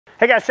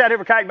Hey guys, Chad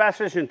Hoover, Kayak Bass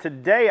Fishing.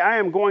 Today I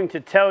am going to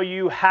tell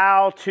you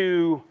how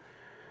to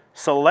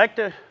select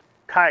a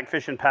kayak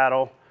fishing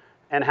paddle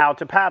and how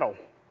to paddle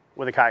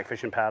with a kayak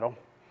fishing paddle.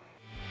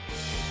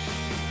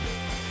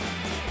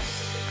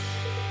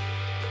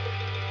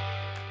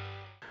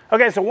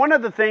 Okay, so one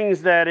of the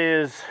things that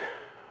is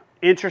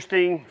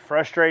interesting,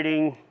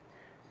 frustrating,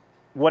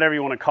 whatever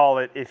you want to call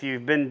it, if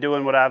you've been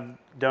doing what I've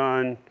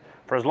done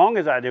for as long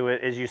as I do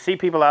it, is you see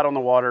people out on the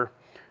water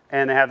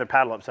and they have their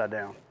paddle upside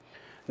down.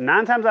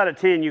 9 times out of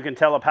 10, you can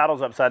tell a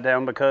paddle's upside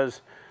down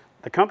because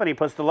the company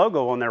puts the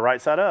logo on there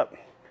right side up.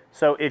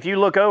 So if you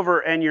look over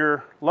and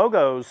your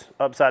logo's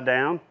upside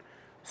down,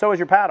 so is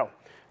your paddle.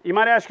 You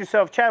might ask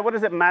yourself, Chad, what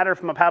does it matter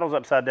if my paddle's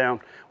upside down?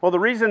 Well, the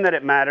reason that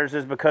it matters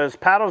is because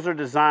paddles are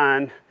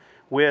designed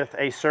with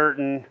a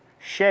certain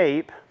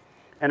shape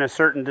and a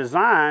certain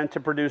design to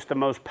produce the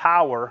most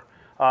power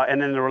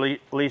and then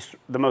release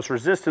the most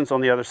resistance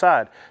on the other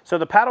side. So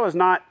the paddle is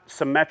not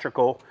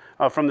symmetrical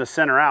from the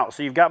center out.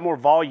 So you've got more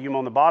volume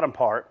on the bottom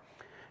part.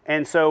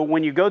 And so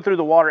when you go through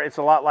the water, it's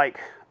a lot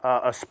like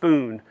a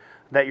spoon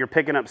that you're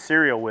picking up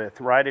cereal with,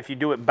 right? If you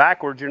do it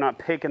backwards, you're not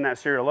picking that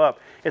cereal up.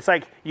 It's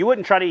like you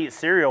wouldn't try to eat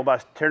cereal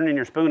by turning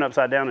your spoon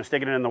upside down and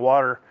sticking it in the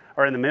water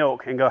or in the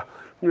milk and go,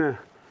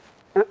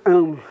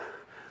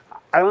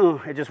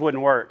 it just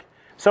wouldn't work.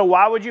 So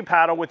why would you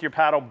paddle with your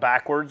paddle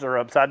backwards or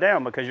upside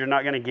down? Because you're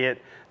not going to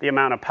get the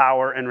amount of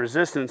power and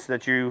resistance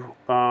that you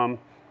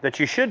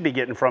should be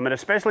getting from it,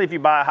 especially if you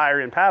buy a higher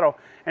end paddle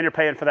and you're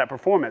paying for that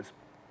performance.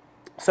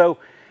 So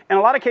in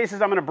a lot of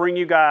cases, I'm going to bring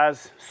you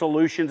guys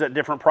solutions at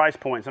different price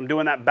points. I'm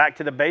doing that back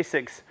to the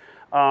basics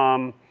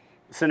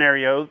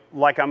scenario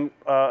like I'm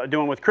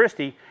doing with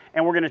Christy,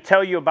 and we're going to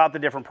tell you about the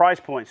different price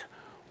points.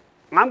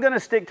 I'm going to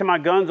stick to my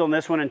guns on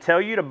this one and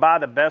tell you to buy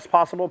the best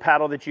possible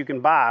paddle that you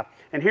can buy.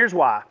 And here's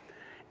why.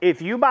 If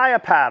you buy a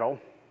paddle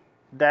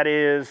that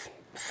is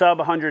sub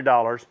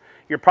 $100,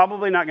 you're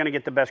probably not going to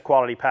get the best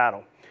quality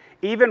paddle.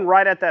 Even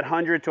right at that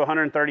 $100 to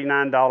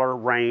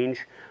 $139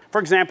 range, for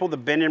example, the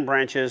Bend and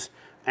Branches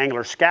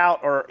Angler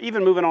Scout, or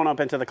even moving on up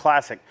into the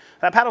Classic,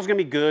 that paddle's going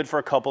to be good for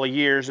a couple of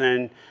years,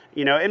 and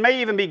you know, it may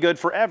even be good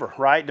forever,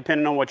 right?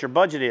 Depending on what your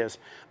budget is.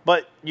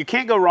 But you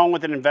can't go wrong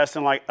with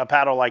investing like a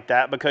paddle like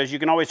that, because you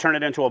can always turn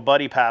it into a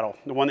buddy paddle,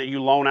 the one that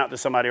you loan out to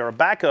somebody, or a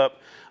backup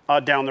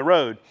down the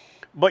road.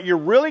 But you're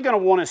really going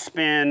to want to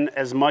spend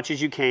as much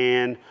as you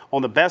can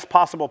on the best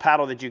possible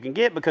paddle that you can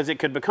get, because it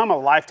could become a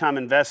lifetime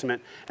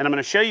investment. And I'm going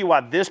to show you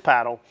why this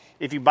paddle,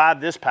 if you buy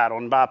this paddle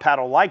and buy a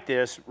paddle like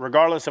this,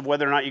 regardless of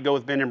whether or not you go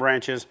with Bend and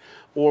Branches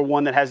or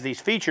one that has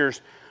these features,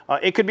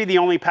 it could be the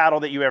only paddle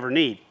that you ever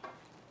need.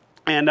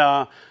 And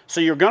so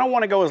you're going to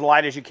want to go as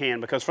light as you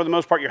can, because for the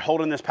most part, you're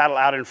holding this paddle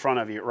out in front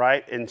of you,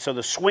 right? And so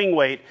the swing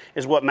weight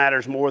is what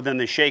matters more than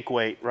the shake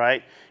weight,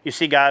 right? You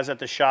see guys at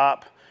the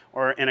shop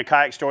or in a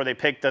kayak store, they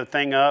pick the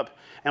thing up.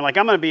 And like,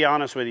 I'm going to be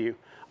honest with you,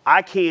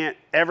 I can't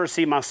ever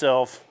see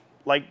myself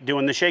like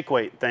doing the shake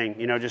weight thing,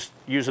 you know, just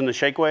using the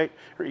shake weight.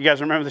 You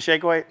guys remember the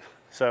shake weight?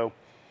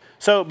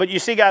 But you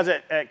see guys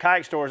at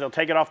kayak stores, they'll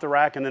take it off the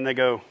rack and then they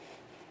go,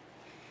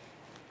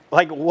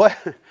 like, what?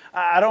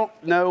 I don't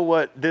know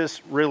what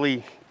this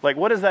really, like,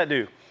 what does that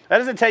do? That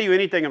doesn't tell you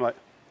anything about.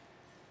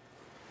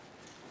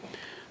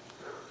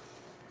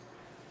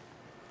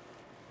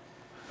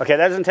 Okay,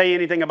 that doesn't tell you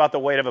anything about the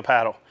weight of a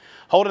paddle.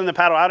 Holding the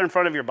paddle out in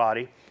front of your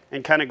body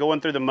and kind of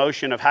going through the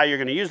motion of how you're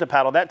going to use the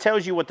paddle, that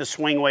tells you what the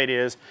swing weight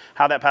is,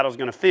 how that paddle is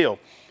going to feel.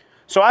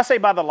 So I say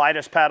buy the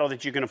lightest paddle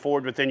that you can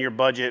afford within your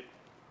budget.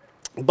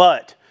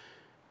 But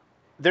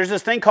there's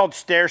this thing called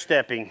stair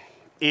stepping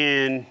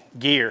in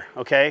gear,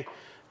 okay?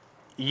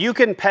 You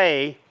can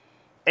pay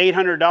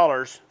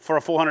 $800 for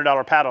a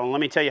 $400 paddle, and let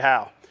me tell you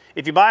how.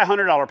 If you buy a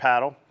 $100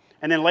 paddle,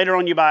 and then later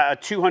on you buy a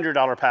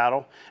 $200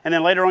 paddle, and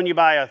then later on you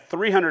buy a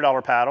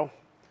 $300 paddle,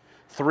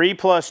 3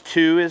 plus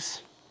 2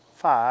 is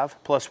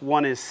 5, plus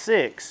 1 is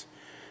 6.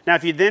 Now,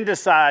 if you then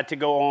decide to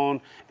go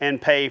on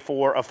and pay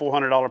for a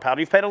 $400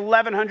 paddle, you've paid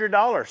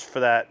 $1,100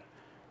 for that.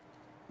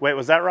 Wait,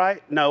 was that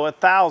right? No,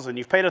 $1,000.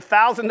 You've paid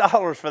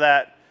 $1,000 for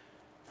that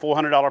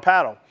 $400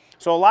 paddle.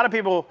 So a lot of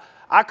people,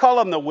 I call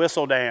them the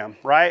whistle dam,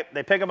 right?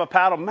 They pick up a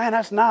paddle, man,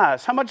 that's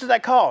nice. How much does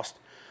that cost?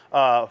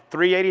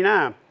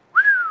 $389.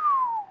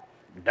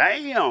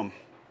 Damn,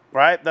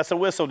 right? That's a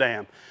whistle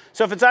dam.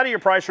 So if it's out of your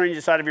price range,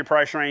 it's out of your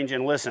price range.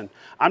 And listen,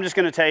 I'm just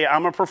going to tell you,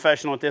 I'm a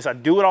professional at this. I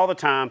do it all the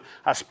time.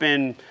 I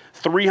spend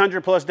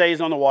 300 plus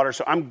days on the water,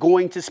 so I'm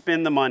going to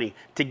spend the money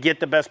to get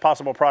the best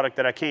possible product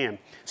that I can.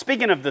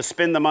 Speaking of the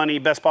spend the money,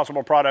 best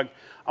possible product,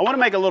 I want to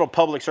make a little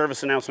public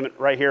service announcement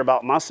right here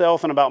about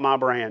myself and about my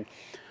brand.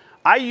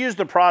 I use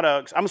the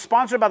products. I'm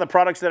sponsored by the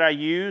products that I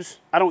use.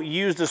 I don't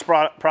use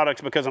the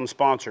products because I'm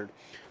sponsored.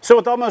 So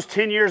with almost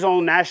 10 years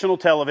on national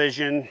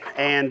television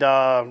and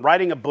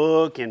writing a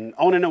book and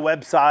owning a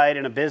website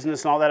and a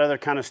business and all that other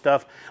kind of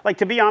stuff, like,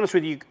 to be honest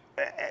with you,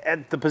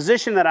 at the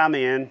position that I'm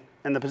in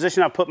and the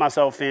position I've put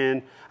myself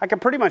in, I can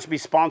pretty much be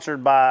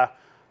sponsored by,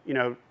 you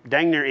know,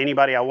 dang near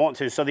anybody I want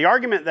to. So the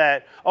argument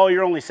that, oh,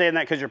 you're only saying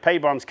that because you're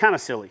paid by them is kind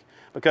of silly,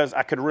 because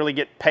I could really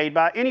get paid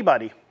by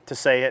anybody to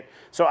say it.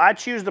 So I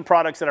choose the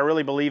products that I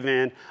really believe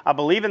in. I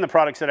believe in the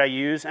products that I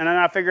use, and then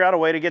I figure out a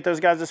way to get those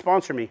guys to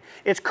sponsor me.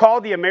 It's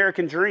called the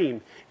American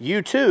Dream.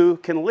 You too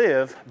can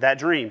live that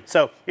dream.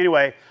 So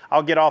anyway,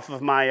 I'll get off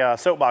of my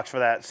soapbox for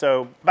that.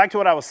 So back to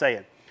what I was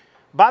saying.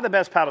 Buy the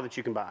best paddle that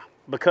you can buy,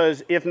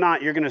 because if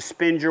not, you're going to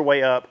spend your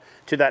way up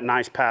to that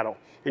nice paddle.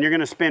 And you're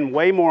going to spend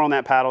way more on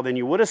that paddle than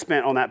you would have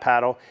spent on that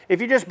paddle if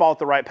you just bought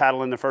the right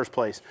paddle in the first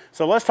place.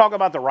 So let's talk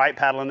about the right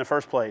paddle in the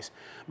first place.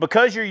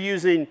 Because you're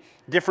using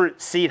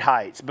different seat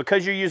heights,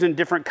 because you're using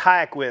different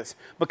kayak widths,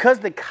 because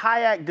the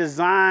kayak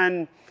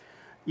design,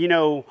 you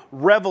know,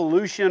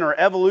 revolution or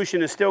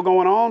evolution is still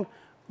going on,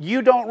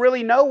 you don't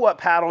really know what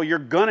paddle you're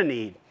going to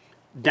need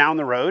down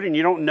the road, and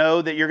you don't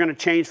know that you're going to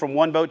change from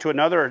one boat to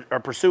another or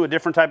pursue a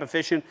different type of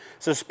fishing.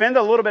 So spend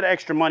a little bit of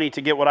extra money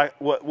to get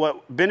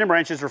what Bend and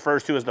Branches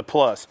refers to as the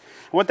plus.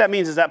 And what that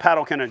means is that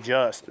paddle can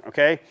adjust,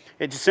 okay?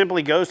 It just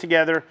simply goes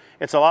together.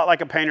 It's a lot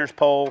like a painter's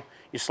pole.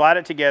 You slide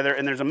it together,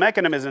 and there's a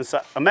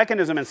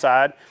mechanism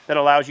inside that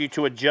allows you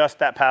to adjust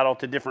that paddle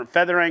to different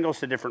feather angles,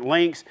 to different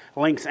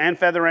lengths and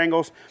feather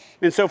angles.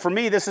 And so for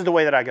me, this is the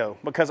way that I go,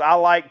 because I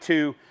like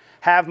to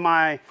have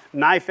my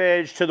knife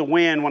edge to the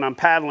wind when I'm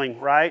paddling,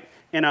 right?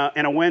 In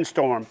a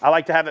windstorm. I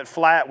like to have it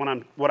flat when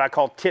I'm what I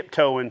call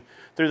tiptoeing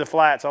through the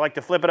flats. I like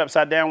to flip it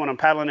upside down when I'm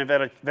paddling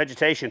in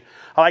vegetation.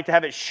 I like to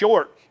have it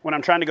short when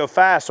I'm trying to go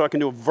fast so I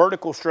can do a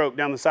vertical stroke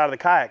down the side of the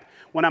kayak.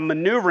 When I'm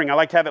maneuvering, I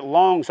like to have it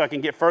long so I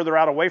can get further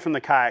out away from the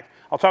kayak.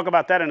 I'll talk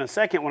about that in a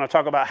second when I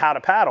talk about how to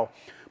paddle.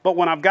 But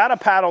when I've got a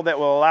paddle that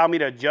will allow me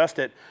to adjust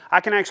it, I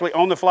can actually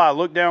on the fly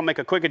look down, make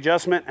a quick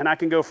adjustment, and I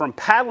can go from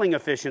paddling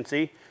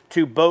efficiency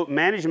to boat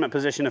management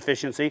position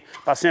efficiency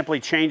by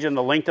simply changing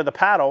the length of the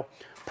paddle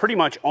pretty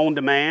much on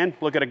demand.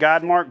 Look at a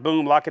guide mark,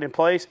 boom, lock it in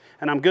place,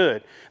 and I'm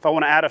good. If I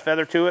want to add a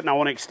feather to it and I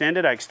want to extend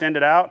it, I extend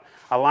it out.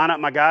 I line up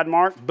my guide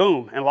mark,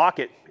 boom, and lock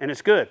it, and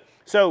it's good.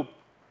 So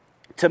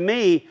to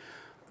me,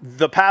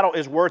 the paddle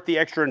is worth the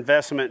extra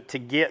investment to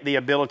get the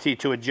ability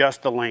to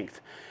adjust the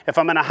length. If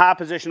I'm in a high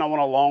position, I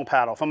want a long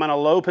paddle. If I'm in a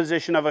low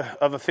position of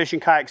a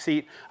fishing kayak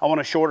seat, I want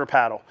a shorter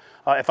paddle.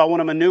 If I want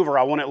to maneuver,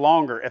 I want it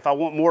longer. If I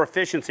want more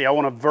efficiency, I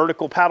want a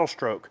vertical paddle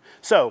stroke.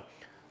 So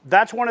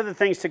that's one of the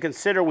things to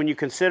consider when you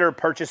consider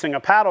purchasing a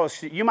paddle.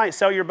 You might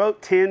sell your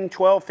boat 10,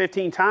 12,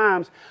 15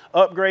 times,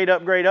 upgrade,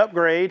 upgrade,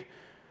 upgrade,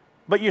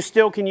 but you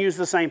still can use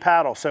the same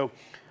paddle. So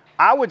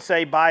I would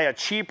say buy a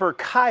cheaper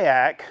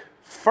kayak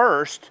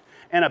first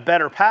and a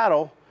better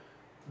paddle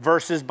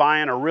versus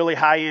buying a really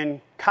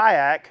high-end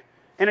kayak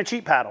and a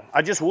cheap paddle.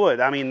 I just would.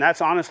 I mean,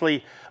 that's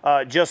honestly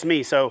just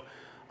me. So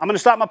I'm going to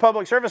stop my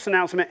public service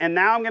announcement, and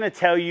now I'm going to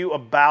tell you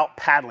about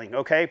paddling,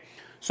 okay?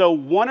 So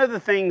one of the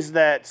things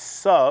that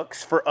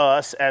sucks for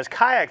us as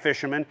kayak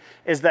fishermen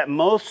is that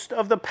most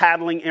of the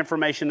paddling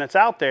information that's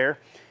out there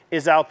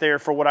is out there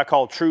for what I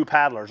call true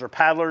paddlers, or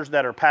paddlers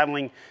that are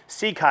paddling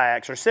sea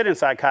kayaks or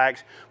sit-inside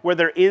kayaks where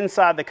they're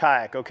inside the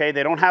kayak, okay?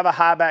 They don't have a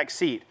high back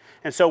seat.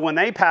 And so when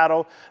they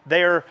paddle,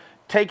 they're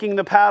taking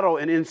the paddle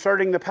and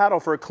inserting the paddle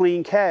for a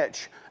clean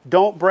catch.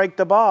 Don't break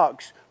the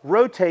box.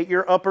 Rotate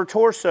your upper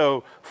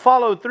torso.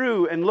 Follow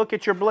through and look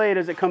at your blade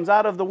as it comes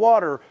out of the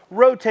water.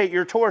 Rotate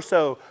your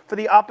torso for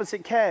the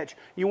opposite catch.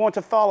 You want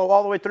to follow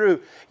all the way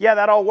through. Yeah,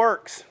 that all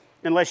works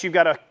unless you've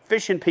got a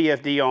fishing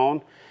PFD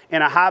on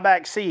and a high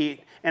back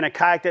seat and a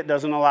kayak that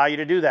doesn't allow you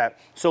to do that.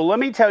 So let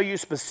me tell you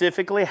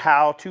specifically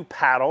how to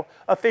paddle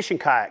a fishing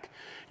kayak.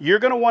 You're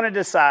going to want to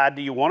decide,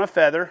 do you want a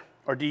feather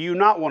or do you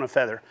not want a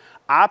feather?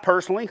 I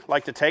personally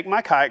like to take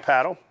my kayak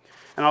paddle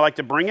and I like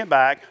to bring it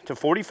back to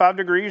 45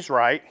 degrees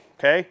right,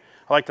 okay?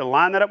 I like to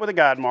line that up with a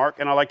guide mark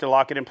and I like to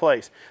lock it in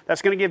place.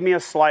 That's going to give me a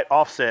slight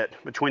offset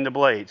between the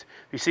blades.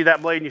 You see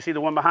that blade and you see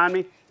the one behind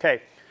me?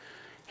 Okay.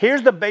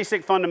 Here's the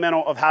basic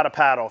fundamental of how to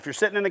paddle. If you're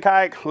sitting in the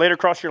kayak, lay it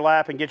across your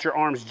lap and get your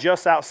arms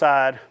just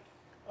outside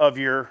of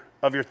your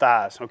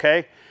thighs,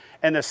 okay?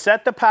 And to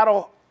set the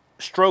paddle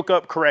stroke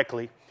up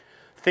correctly,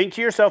 think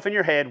to yourself in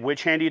your head,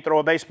 which hand do you throw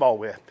a baseball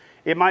with?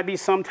 It might be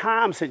some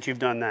time since you've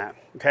done that,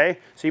 okay?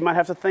 So you might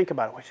have to think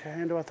about it. Which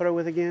hand do I throw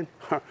with again?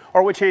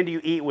 Or which hand do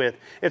you eat with?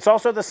 It's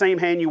also the same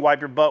hand you wipe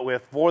your butt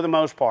with for the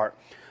most part.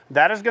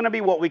 That is going to be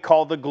what we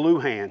call the glue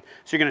hand.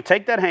 So you're going to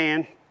take that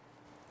hand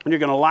and you're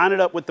going to line it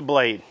up with the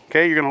blade,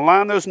 okay? You're going to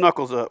line those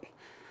knuckles up,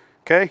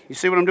 okay? You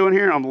see what I'm doing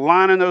here? I'm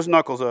lining those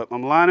knuckles up.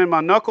 I'm lining my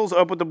knuckles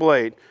up with the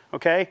blade,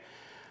 okay?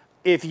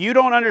 If you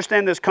don't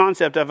understand this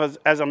concept of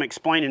as I'm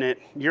explaining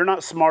it, you're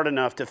not smart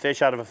enough to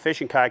fish out of a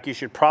fishing kayak. You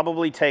should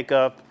probably take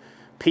up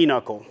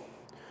pinochle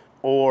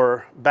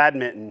or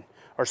badminton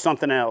or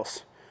something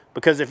else.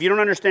 Because if you don't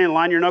understand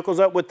line your knuckles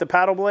up with the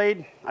paddle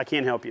blade, I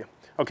can't help you.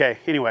 Okay,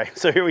 anyway,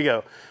 so here we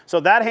go. So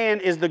that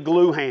hand is the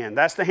glue hand.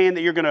 That's the hand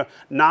that you're gonna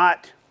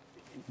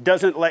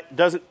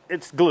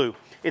it's glue.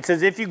 It's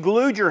as if you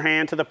glued your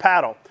hand to the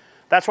paddle.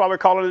 That's why we're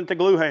calling it the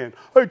glue hand.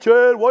 Hey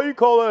Chad, why you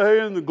call that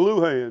hand the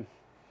glue hand?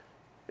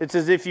 It's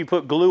as if you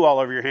put glue all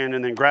over your hand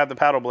and then grab the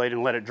paddle blade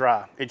and let it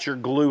dry. It's your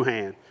glue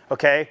hand,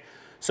 okay?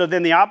 So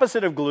then the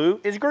opposite of glue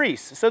is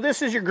grease. So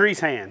this is your grease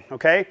hand,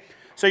 okay?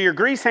 So your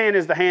grease hand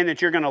is the hand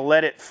that you're gonna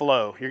let it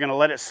flow. You're gonna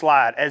let it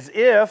slide as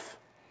if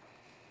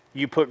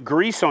you put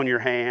grease on your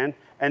hand,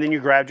 and then you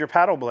grabbed your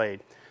paddle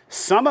blade.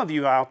 Some of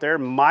you out there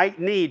might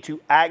need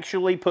to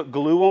actually put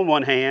glue on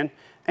one hand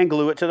and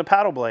glue it to the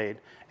paddle blade,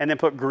 and then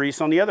put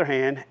grease on the other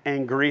hand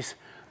and grease.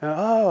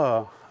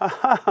 Oh,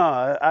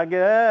 I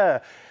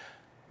get.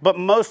 But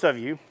most of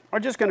you are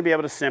just going to be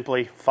able to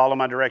simply follow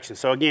my directions.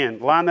 So again,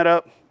 line that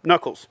up,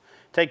 knuckles.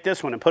 Take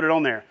this one and put it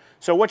on there.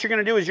 So what you're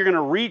going to do is you're going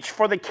to reach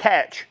for the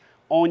catch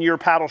on your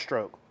paddle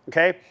stroke,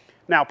 okay?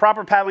 Now,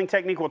 proper paddling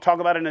technique, we'll talk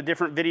about it in a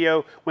different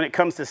video when it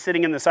comes to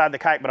sitting in the side of the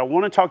kayak, but I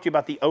want to talk to you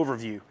about the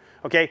overview,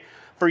 okay?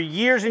 For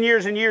years and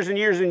years and years and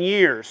years and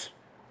years,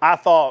 I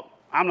thought,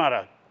 I'm not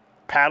a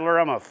paddler,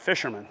 I'm a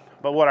fisherman.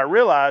 But what I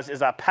realized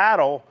is I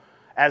paddle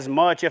as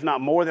much, if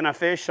not more than I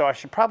fish, so I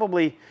should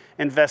probably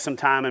invest some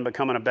time in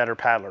becoming a better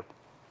paddler.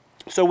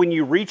 So when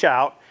you reach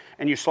out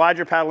and you slide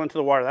your paddle into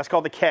the water, that's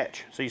called the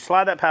catch. So you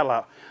slide that paddle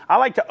out. I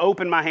like to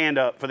open my hand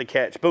up for the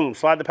catch. Boom,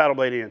 slide the paddle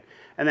blade in.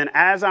 And then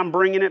as I'm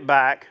bringing it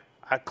back,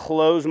 I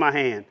close my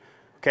hand,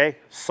 okay,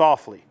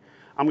 softly.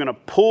 I'm gonna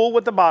pull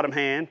with the bottom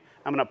hand.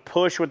 I'm gonna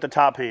push with the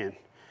top hand.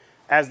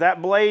 As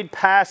that blade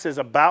passes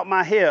about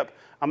my hip,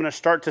 I'm going to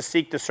start to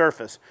seek the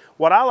surface.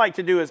 What I like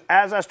to do is,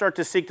 as I start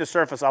to seek the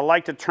surface, I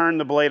like to turn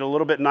the blade a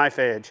little bit knife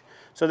edge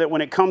so that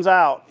when it comes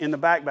out in the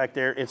back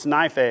there, it's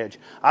knife edge.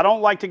 I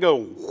don't like to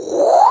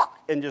go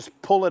and just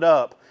pull it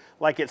up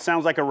like it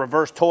sounds like a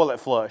reverse toilet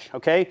flush,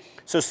 okay?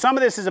 So some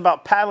of this is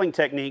about paddling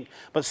technique,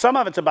 but some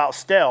of it's about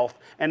stealth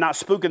and not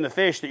spooking the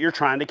fish that you're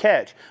trying to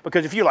catch.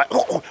 Because if you're like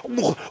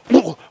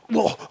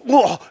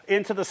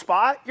into the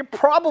spot, you're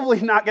probably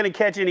not gonna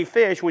catch any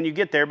fish when you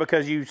get there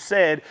because you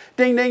said,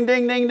 ding, ding,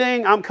 ding, ding,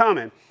 ding, I'm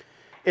coming.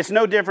 It's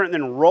no different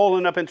than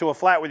rolling up into a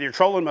flat with your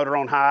trolling motor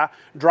on high,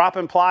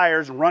 dropping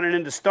pliers, running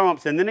into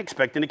stumps, and then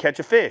expecting to catch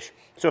a fish.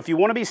 So if you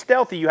wanna be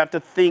stealthy, you have to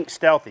think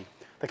stealthy.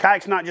 The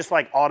kayak's not just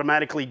like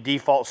automatically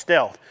default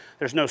stealth.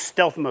 There's no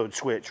stealth mode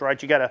switch, right?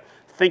 You gotta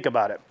think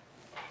about it.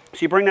 So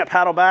you bring that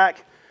paddle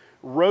back,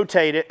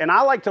 rotate it, and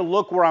I like to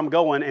look where I'm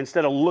going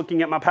instead of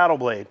looking at my paddle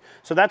blade.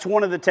 So that's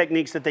one of the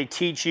techniques that they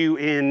teach you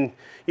in,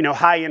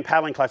 high-end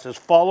paddling classes.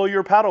 Follow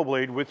your paddle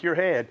blade with your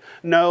head.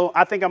 No,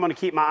 I think I'm gonna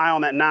keep my eye on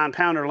that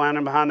 9-pounder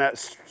landing behind that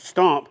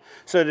stump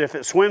so that if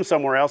it swims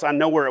somewhere else, I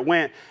know where it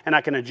went and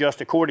I can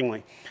adjust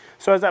accordingly.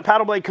 So as that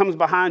paddle blade comes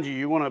behind you,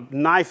 you want to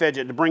knife edge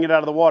it to bring it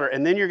out of the water.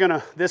 And then you're going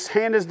to, this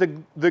hand is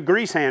the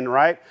grease hand,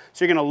 right?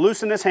 So you're going to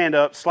loosen this hand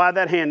up, slide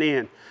that hand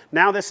in.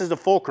 Now this is the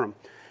fulcrum.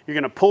 You're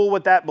going to pull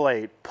with that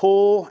blade,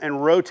 pull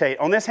and rotate.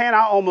 On this hand,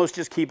 I almost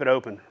just keep it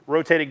open.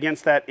 Rotate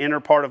against that inner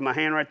part of my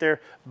hand right there.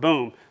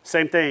 Boom.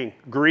 Same thing.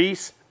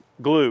 Grease,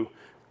 glue.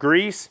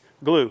 Grease,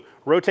 glue.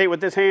 Rotate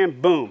with this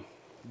hand. Boom.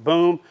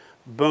 Boom.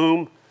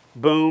 Boom.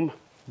 Boom.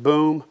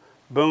 Boom.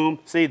 Boom.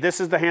 See,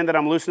 this is the hand that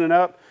I'm loosening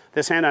up.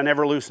 This hand I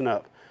never loosen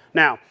up.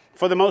 Now,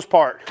 for the most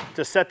part,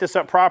 to set this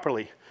up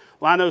properly,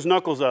 line those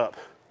knuckles up,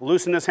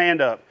 loosen this hand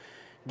up,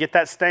 get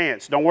that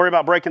stance. Don't worry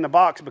about breaking the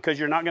box because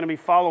you're not going to be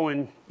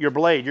following your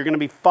blade. You're going to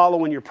be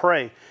following your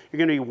prey. You're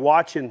going to be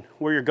watching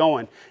where you're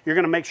going. You're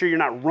going to make sure you're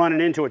not running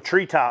into a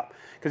treetop.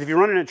 Because if you're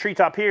running a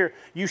treetop here,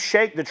 you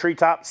shake the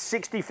treetop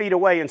 60 feet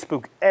away and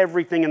spook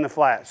everything in the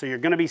flat. So you're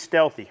going to be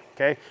stealthy,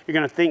 okay? You're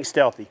going to think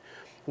stealthy.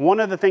 One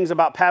of the things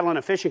about paddling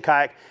a fishing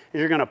kayak is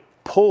you're going to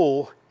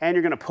pull and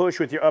you're going to push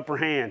with your upper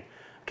hand,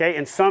 okay?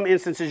 In some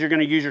instances, you're going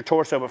to use your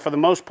torso, but for the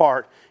most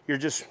part, you're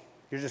just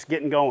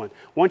getting going.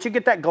 Once you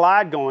get that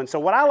glide going, so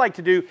what I like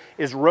to do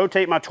is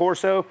rotate my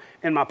torso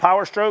in my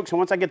power strokes, and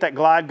once I get that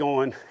glide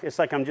going, it's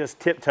like I'm just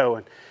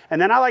tiptoeing.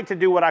 And then I like to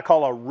do what I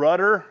call a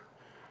rudder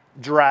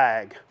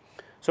drag.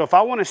 So if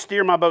I want to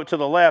steer my boat to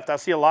the left, I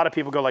see a lot of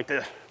people go like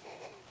this,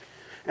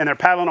 and they're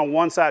paddling on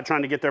one side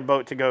trying to get their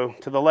boat to go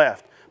to the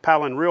left,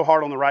 paddling real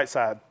hard on the right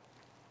side.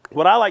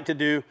 What I like to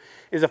do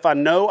is if I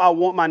know I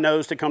want my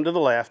nose to come to the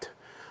left,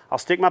 I'll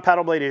stick my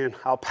paddle blade in,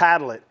 I'll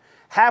paddle it.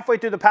 Halfway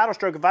through the paddle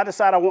stroke, if I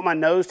decide I want my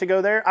nose to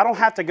go there, I don't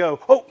have to go,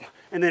 oh,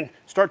 and then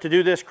start to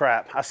do this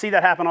crap. I see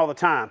that happen all the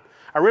time.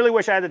 I really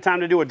wish I had the time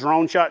to do a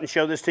drone shot and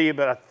show this to you,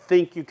 but I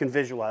think you can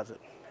visualize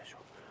it.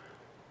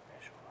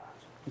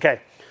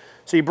 Okay,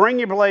 so you bring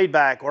your blade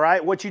back, all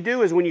right? What you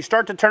do is when you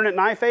start to turn it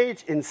knife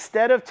edge,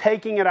 instead of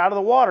taking it out of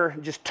the water,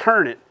 just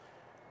turn it.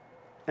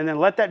 And then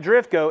let that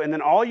drift go, and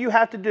then all you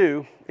have to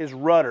do is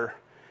rudder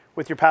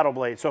with your paddle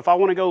blade. So if I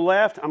want to go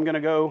left, I'm going to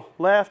go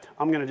left.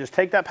 I'm going to just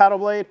take that paddle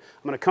blade,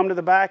 I'm going to come to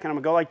the back, and I'm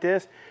going to go like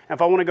this. And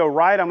if I want to go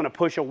right, I'm going to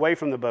push away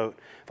from the boat.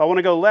 If I want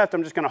to go left,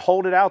 I'm just going to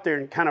hold it out there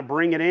and kind of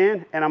bring it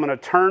in, and I'm going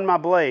to turn my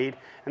blade,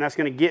 and that's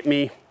going to get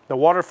me, the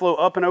water flow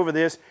up and over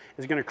this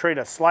is going to create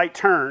a slight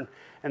turn,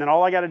 and then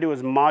all I got to do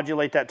is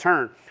modulate that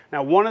turn.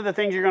 Now, one of the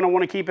things you're going to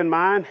want to keep in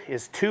mind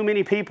is too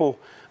many people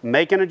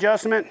make an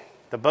adjustment,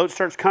 the boat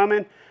starts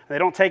coming, they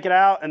don't take it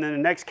out, and then the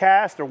next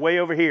cast, they're way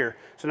over here.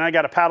 So now you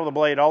got to paddle the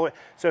blade all the way.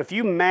 So if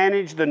you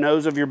manage the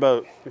nose of your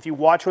boat, if you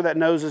watch where that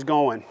nose is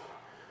going,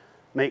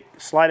 make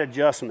slight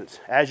adjustments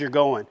as you're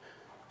going.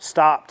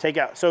 Stop, take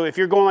out. So if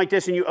you're going like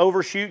this and you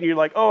overshoot and you're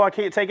like, oh, I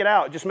can't take it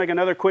out, just make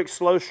another quick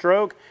slow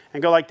stroke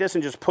and go like this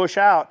and just push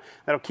out.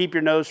 That'll keep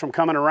your nose from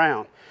coming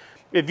around.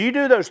 If you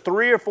do those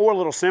 3 or 4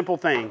 little simple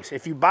things,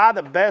 if you buy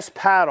the best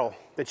paddle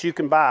that you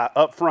can buy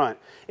up front,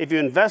 if you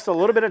invest a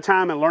little bit of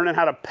time in learning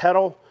how to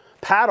paddle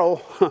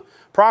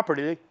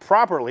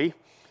properly,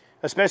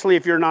 especially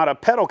if you're not a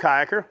pedal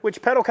kayaker,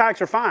 which pedal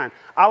kayaks are fine.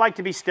 I like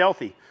to be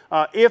stealthy.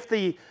 If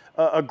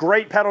a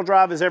great pedal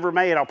drive is ever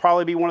made, I'll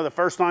probably be one of the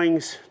first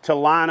things to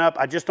line up.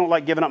 I just don't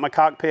like giving up my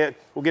cockpit.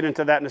 We'll get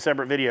into that in a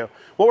separate video.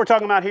 What we're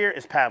talking about here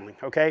is paddling,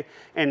 okay?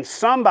 And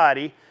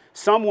somebody,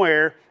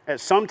 somewhere, at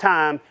some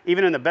time,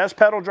 even in the best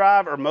pedal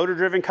drive or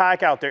motor-driven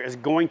kayak out there, is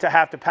going to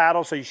have to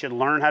paddle, so you should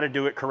learn how to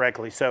do it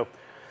correctly. So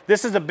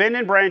this is a Bend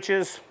and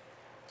Branches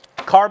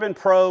Carbon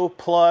Pro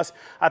Plus.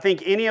 I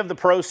think any of the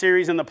Pro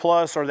Series and the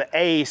Plus or the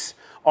Ace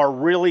are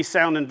really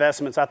sound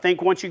investments. I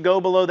think once you go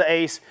below the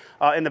Ace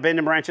in the Bend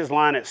and Branches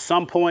line, at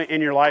some point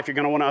in your life, you're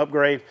going to want to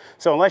upgrade.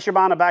 So unless you're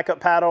buying a backup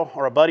paddle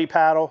or a buddy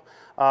paddle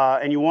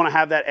and you want to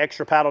have that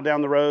extra paddle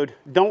down the road,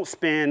 don't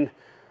spend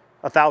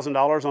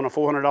 $1,000 on a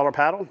 $400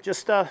 paddle.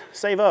 Just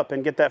save up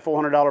and get that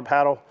 $400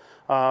 paddle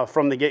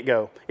from the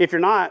get-go. If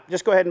you're not,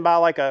 just go ahead and buy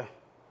like a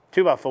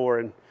 2x4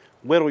 and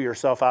whittle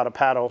yourself out a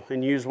paddle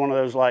and use one of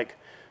those, like,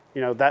 you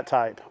know, that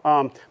type.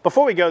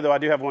 Before we go though, I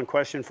do have one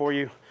question for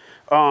you.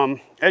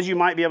 As you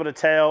might be able to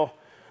tell,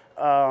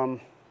 I'm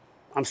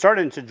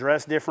starting to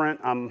dress different.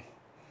 I'm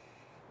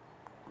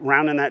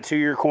rounding that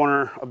 2-year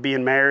corner of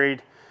being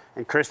married,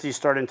 and Christy's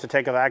starting to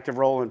take an active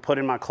role in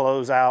putting my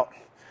clothes out.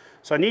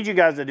 So I need you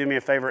guys to do me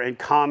a favor and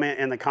comment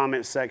in the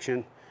comments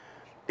section.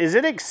 Is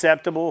it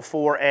acceptable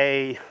for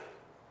a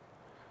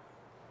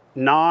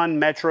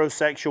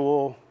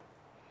non-metrosexual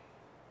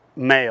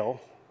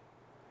male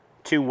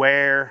to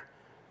wear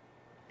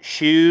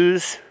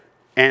shoes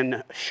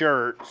and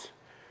shirts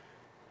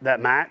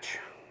that match?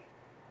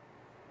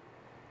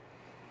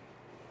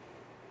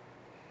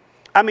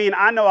 I mean,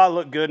 I know I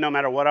look good no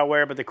matter what I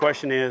wear, but the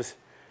question is,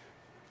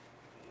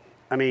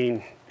 I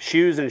mean,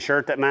 shoes and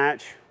shirt that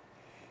match?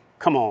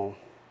 Come on,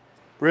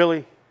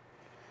 really?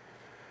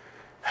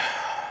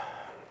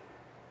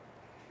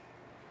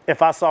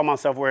 If I saw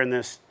myself wearing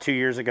this 2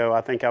 years ago,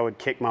 I think I would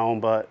kick my own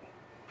butt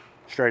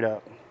straight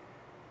up.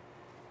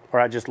 Or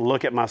I'd just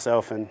look at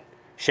myself and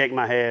shake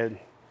my head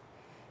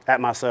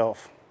at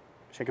myself.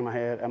 Shaking my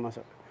head at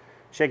myself.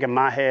 Shaking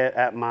my head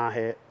at my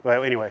head.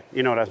 Well, anyway,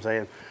 you know what I'm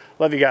saying.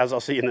 Love you guys. I'll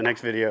see you in the next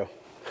video.